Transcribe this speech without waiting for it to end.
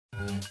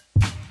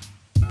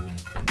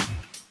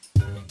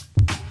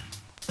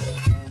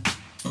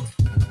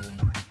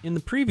In the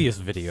previous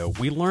video,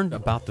 we learned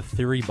about the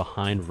theory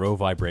behind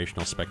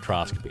Rovibrational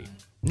spectroscopy.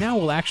 Now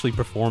we'll actually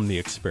perform the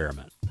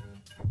experiment.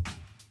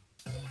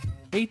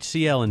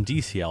 HCl and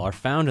DCl are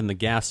found in the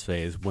gas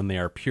phase when they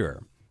are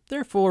pure.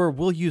 Therefore,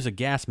 we'll use a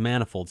gas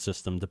manifold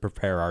system to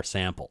prepare our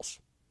samples.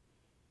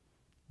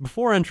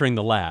 Before entering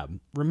the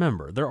lab,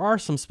 remember, there are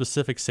some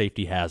specific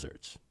safety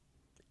hazards.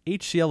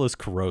 HCl is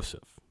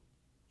corrosive.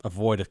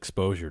 Avoid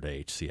exposure to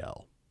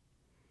HCl.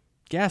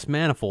 Gas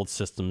manifold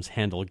systems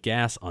handle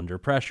gas under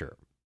pressure.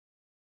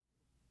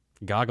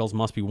 Goggles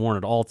must be worn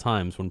at all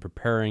times when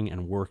preparing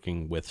and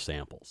working with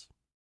samples.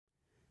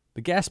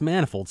 The gas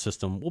manifold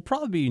system will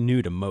probably be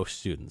new to most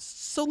students,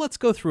 so let's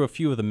go through a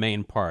few of the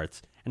main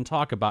parts and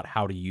talk about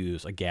how to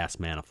use a gas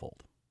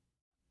manifold.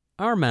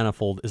 Our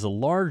manifold is a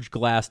large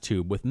glass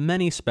tube with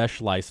many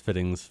specialized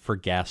fittings for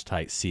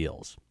gas-tight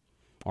seals.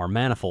 Our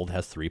manifold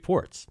has 3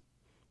 ports,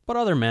 but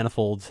other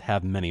manifolds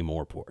have many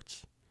more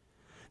ports.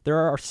 There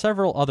are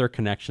several other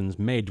connections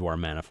made to our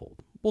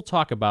manifold. We'll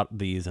talk about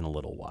these in a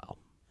little while.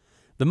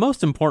 The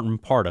most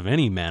important part of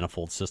any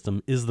manifold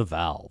system is the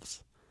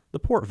valves. The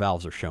port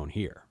valves are shown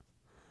here.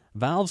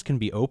 Valves can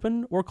be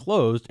opened or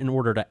closed in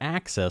order to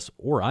access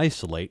or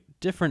isolate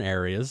different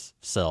areas,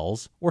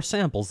 cells, or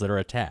samples that are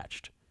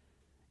attached.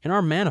 In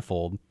our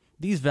manifold,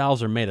 these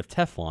valves are made of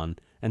Teflon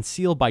and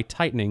seal by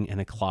tightening in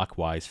a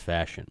clockwise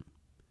fashion.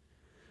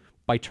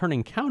 By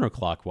turning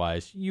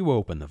counterclockwise, you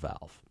open the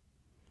valve.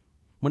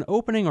 When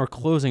opening or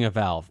closing a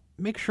valve,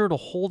 make sure to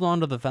hold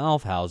onto the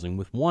valve housing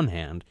with one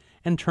hand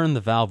and turn the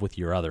valve with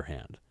your other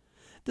hand.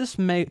 This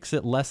makes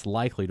it less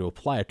likely to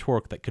apply a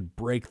torque that could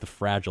break the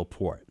fragile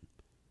port.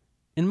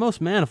 In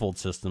most manifold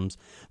systems,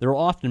 there will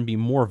often be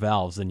more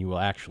valves than you will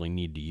actually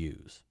need to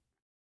use.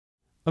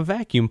 A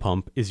vacuum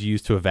pump is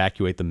used to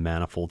evacuate the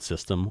manifold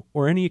system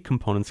or any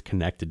components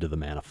connected to the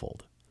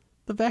manifold.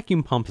 The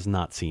vacuum pump is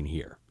not seen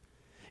here.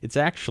 It's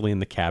actually in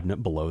the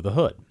cabinet below the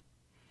hood.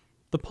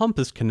 The pump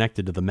is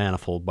connected to the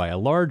manifold by a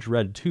large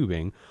red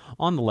tubing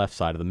on the left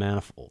side of the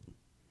manifold.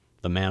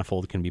 The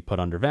manifold can be put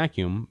under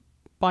vacuum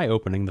by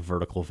opening the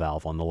vertical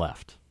valve on the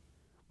left.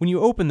 When you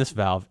open this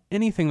valve,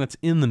 anything that's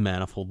in the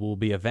manifold will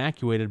be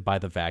evacuated by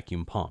the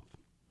vacuum pump.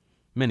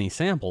 Many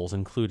samples,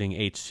 including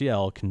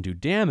HCl, can do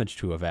damage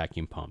to a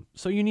vacuum pump,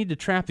 so you need to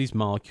trap these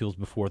molecules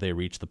before they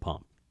reach the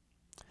pump.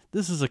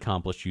 This is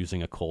accomplished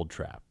using a cold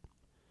trap.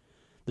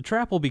 The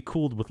trap will be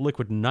cooled with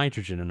liquid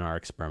nitrogen in our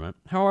experiment.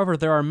 However,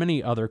 there are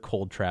many other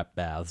cold trap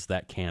baths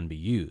that can be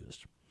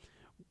used.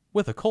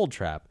 With a cold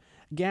trap,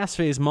 gas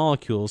phase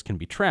molecules can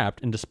be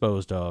trapped and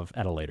disposed of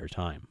at a later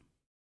time.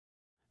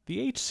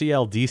 The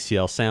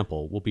HCl-DCl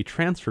sample will be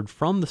transferred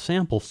from the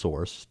sample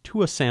source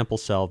to a sample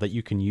cell that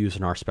you can use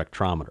in our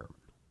spectrometer.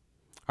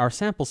 Our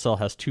sample cell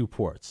has 2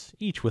 ports,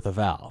 each with a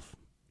valve.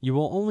 You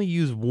will only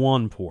use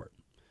one port.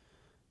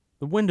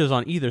 The windows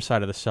on either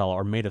side of the cell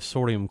are made of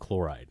sodium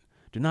chloride.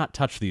 Do not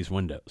touch these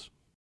windows.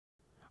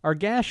 Our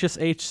gaseous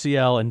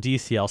HCl and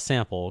DCl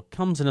sample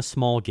comes in a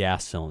small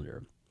gas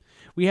cylinder.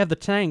 We have the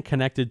tank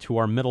connected to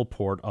our middle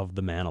port of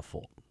the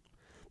manifold.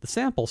 The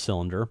sample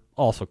cylinder,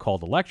 also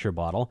called the lecture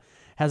bottle,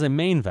 has a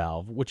main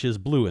valve, which is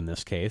blue in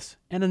this case,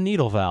 and a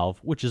needle valve,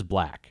 which is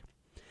black.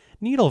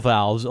 Needle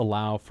valves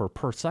allow for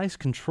precise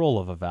control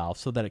of a valve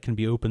so that it can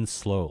be opened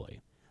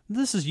slowly.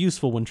 This is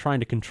useful when trying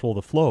to control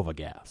the flow of a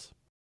gas.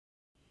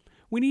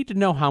 We need to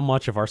know how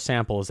much of our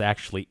sample is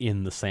actually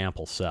in the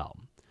sample cell.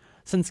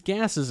 Since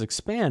gases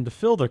expand to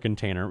fill their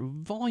container,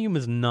 volume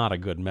is not a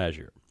good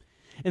measure.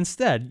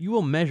 Instead, you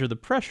will measure the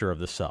pressure of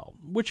the cell,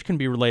 which can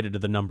be related to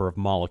the number of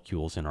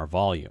molecules in our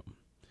volume.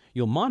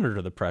 You'll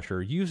monitor the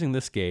pressure using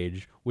this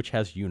gauge, which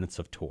has units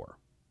of torr.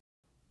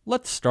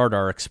 Let's start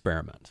our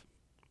experiment.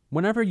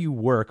 Whenever you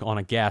work on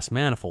a gas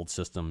manifold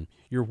system,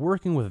 you're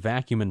working with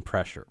vacuum and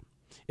pressure.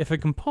 If a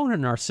component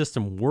in our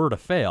system were to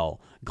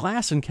fail,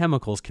 glass and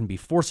chemicals can be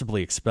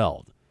forcibly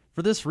expelled.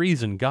 For this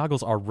reason,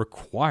 goggles are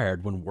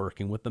required when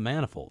working with the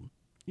manifold.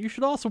 You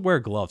should also wear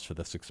gloves for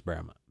this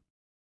experiment.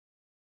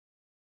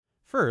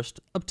 First,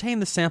 obtain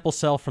the sample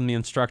cell from the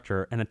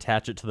instructor and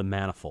attach it to the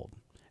manifold.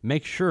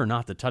 Make sure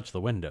not to touch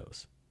the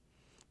windows.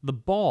 The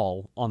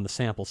ball on the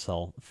sample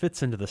cell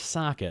fits into the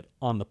socket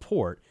on the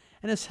port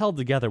and is held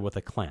together with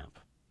a clamp.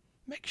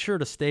 Make sure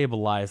to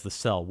stabilize the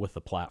cell with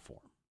the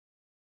platform.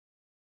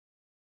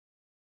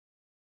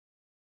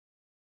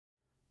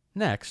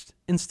 Next,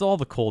 install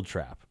the cold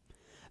trap.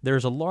 There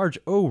is a large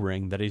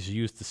O-ring that is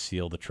used to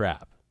seal the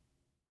trap.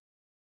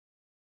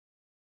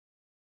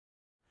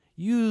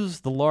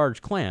 Use the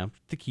large clamp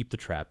to keep the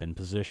trap in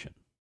position.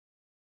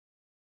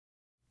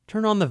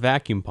 Turn on the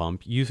vacuum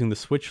pump using the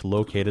switch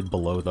located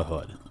below the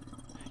hood.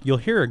 You'll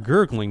hear a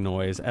gurgling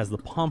noise as the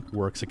pump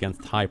works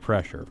against high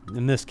pressure,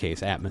 in this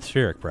case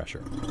atmospheric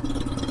pressure.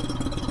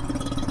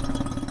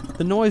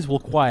 The noise will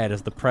quiet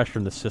as the pressure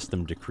in the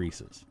system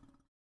decreases.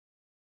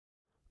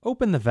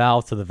 Open the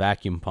valve to the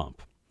vacuum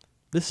pump.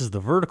 This is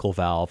the vertical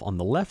valve on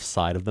the left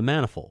side of the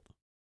manifold.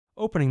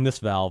 Opening this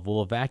valve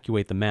will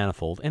evacuate the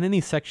manifold and any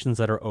sections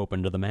that are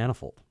open to the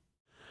manifold.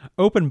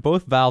 Open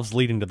both valves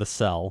leading to the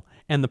cell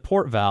and the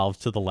port valves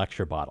to the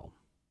lecture bottle.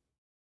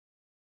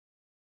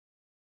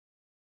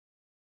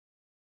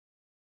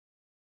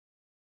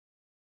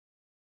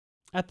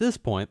 At this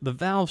point, the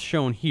valves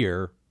shown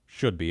here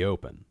should be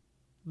open.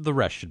 The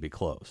rest should be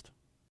closed.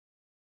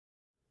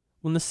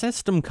 When the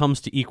system comes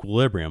to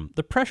equilibrium,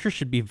 the pressure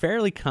should be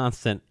fairly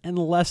constant and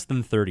less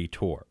than 30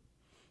 torr.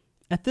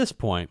 At this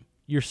point,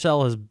 your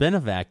cell has been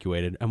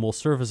evacuated and will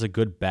serve as a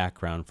good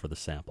background for the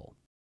sample.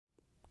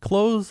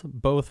 Close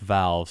both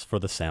valves for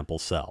the sample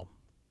cell.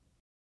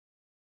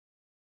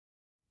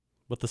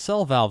 With the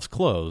cell valves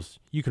closed,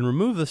 you can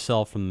remove the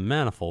cell from the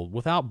manifold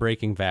without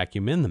breaking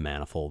vacuum in the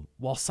manifold,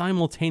 while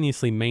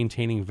simultaneously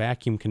maintaining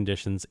vacuum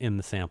conditions in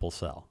the sample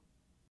cell.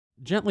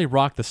 Gently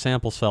rock the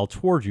sample cell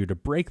toward you to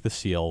break the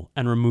seal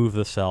and remove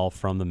the cell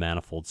from the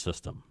manifold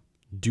system.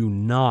 Do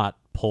not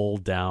pull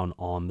down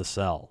on the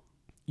cell.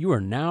 You are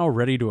now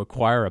ready to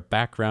acquire a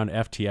background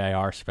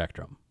FTIR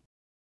spectrum.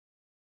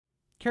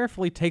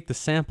 Carefully take the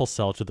sample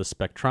cell to the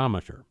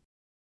spectrometer.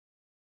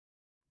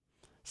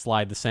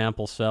 Slide the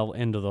sample cell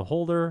into the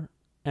holder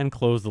and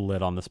close the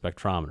lid on the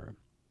spectrometer.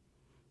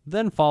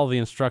 Then follow the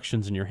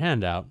instructions in your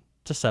handout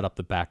to set up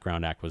the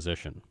background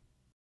acquisition.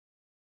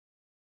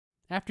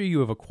 After you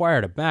have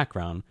acquired a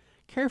background,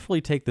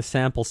 carefully take the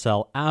sample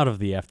cell out of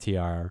the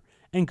FTIR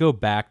and go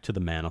back to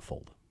the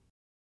manifold.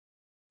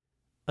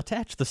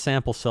 Attach the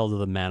sample cell to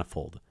the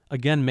manifold,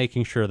 again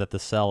making sure that the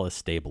cell is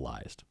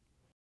stabilized.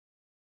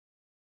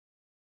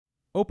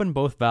 Open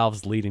both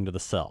valves leading to the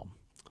cell.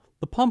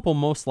 The pump will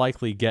most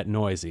likely get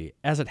noisy,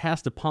 as it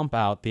has to pump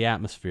out the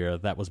atmosphere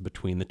that was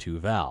between the two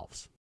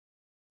valves.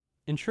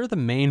 Ensure the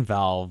main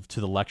valve to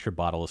the lecture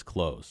bottle is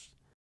closed.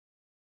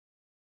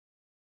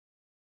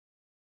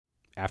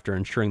 After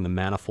ensuring the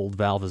manifold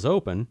valve is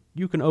open,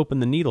 you can open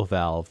the needle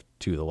valve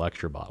to the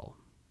lecture bottle.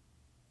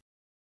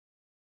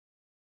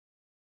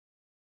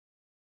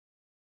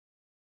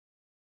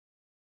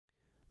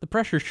 The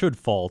pressure should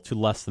fall to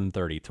less than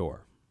 30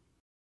 torr.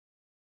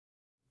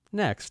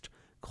 Next,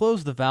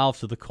 close the valve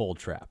to the cold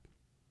trap.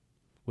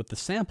 With the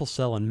sample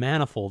cell and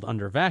manifold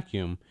under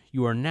vacuum,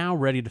 you are now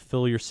ready to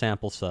fill your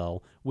sample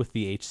cell with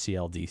the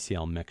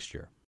HCl-DCl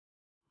mixture.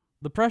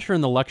 The pressure in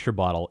the lecture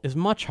bottle is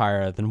much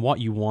higher than what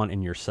you want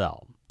in your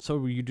cell,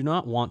 so you do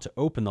not want to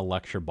open the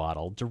lecture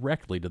bottle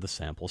directly to the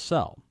sample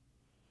cell.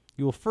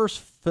 You will first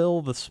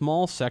fill the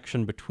small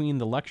section between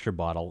the lecture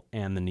bottle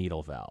and the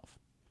needle valve.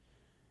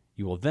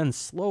 You will then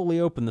slowly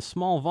open the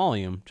small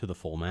volume to the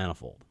full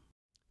manifold.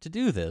 To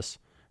do this,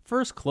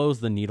 first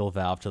close the needle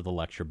valve to the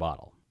lecture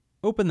bottle.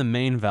 Open the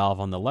main valve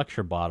on the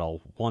lecture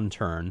bottle one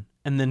turn,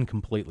 and then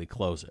completely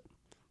close it.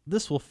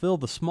 This will fill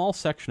the small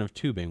section of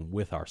tubing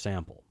with our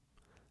sample.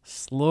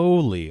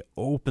 Slowly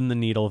open the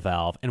needle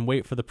valve and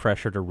wait for the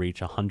pressure to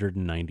reach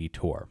 190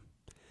 torr.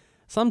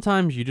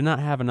 Sometimes you do not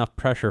have enough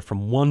pressure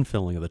from one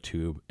filling of the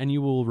tube, and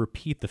you will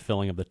repeat the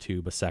filling of the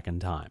tube a second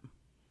time.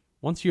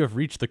 Once you have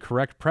reached the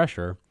correct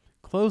pressure,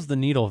 close the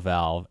needle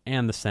valve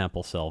and the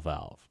sample cell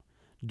valve.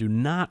 Do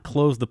not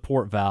close the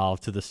port valve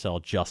to the cell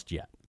just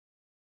yet.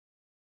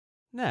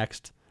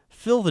 Next,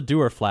 fill the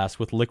Dewar flask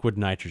with liquid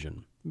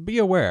nitrogen. Be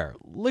aware,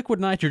 liquid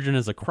nitrogen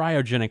is a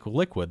cryogenic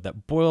liquid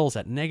that boils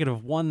at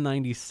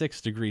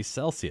 -196 degrees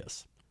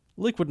Celsius.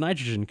 Liquid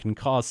nitrogen can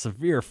cause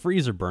severe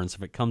freezer burns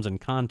if it comes in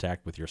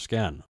contact with your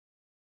skin.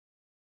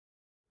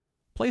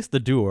 Place the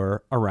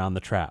Dewar around the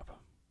trap.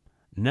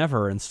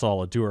 Never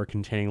install a Dewar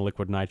containing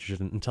liquid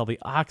nitrogen until the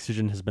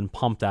oxygen has been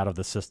pumped out of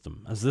the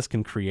system, as this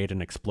can create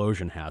an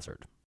explosion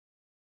hazard.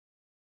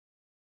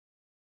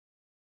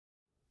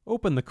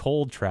 Open the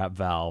cold trap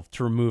valve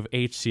to remove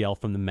HCl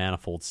from the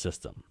manifold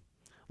system.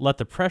 Let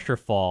the pressure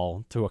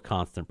fall to a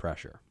constant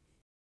pressure.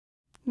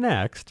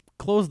 Next,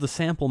 close the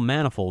sample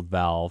manifold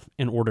valve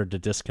in order to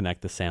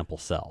disconnect the sample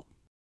cell.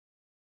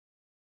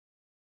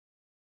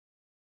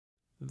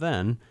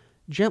 Then,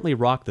 gently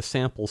rock the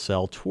sample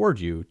cell toward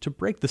you to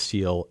break the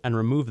seal and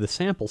remove the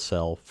sample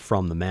cell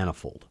from the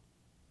manifold.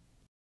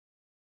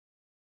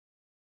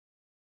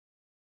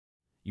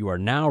 You are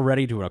now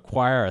ready to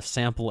acquire a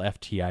sample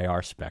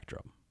FTIR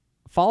spectrum.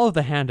 Follow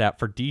the handout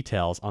for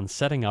details on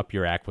setting up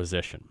your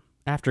acquisition.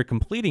 After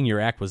completing your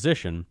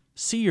acquisition,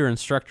 see your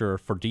instructor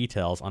for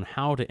details on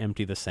how to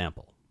empty the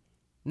sample.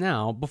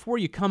 Now, before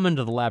you come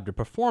into the lab to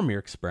perform your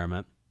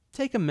experiment,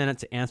 take a minute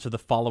to answer the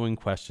following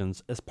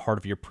questions as part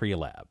of your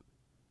pre-lab.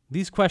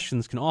 These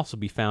questions can also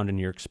be found in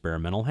your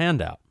experimental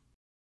handout.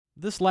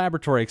 This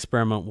laboratory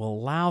experiment will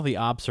allow the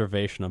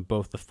observation of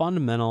both the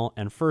fundamental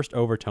and first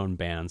overtone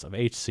bands of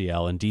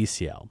HCl and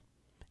DCl.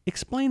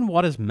 Explain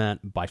what is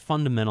meant by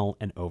fundamental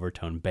and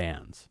overtone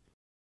bands.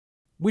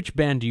 Which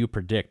band do you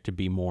predict to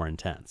be more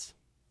intense?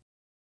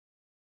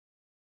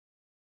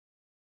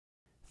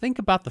 Think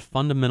about the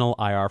fundamental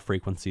IR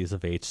frequencies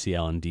of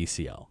HCl and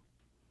DCl.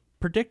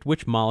 Predict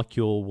which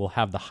molecule will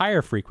have the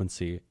higher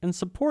frequency and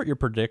support your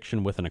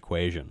prediction with an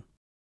equation.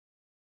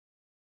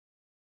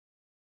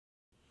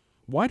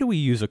 Why do we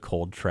use a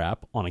cold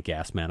trap on a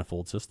gas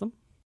manifold system?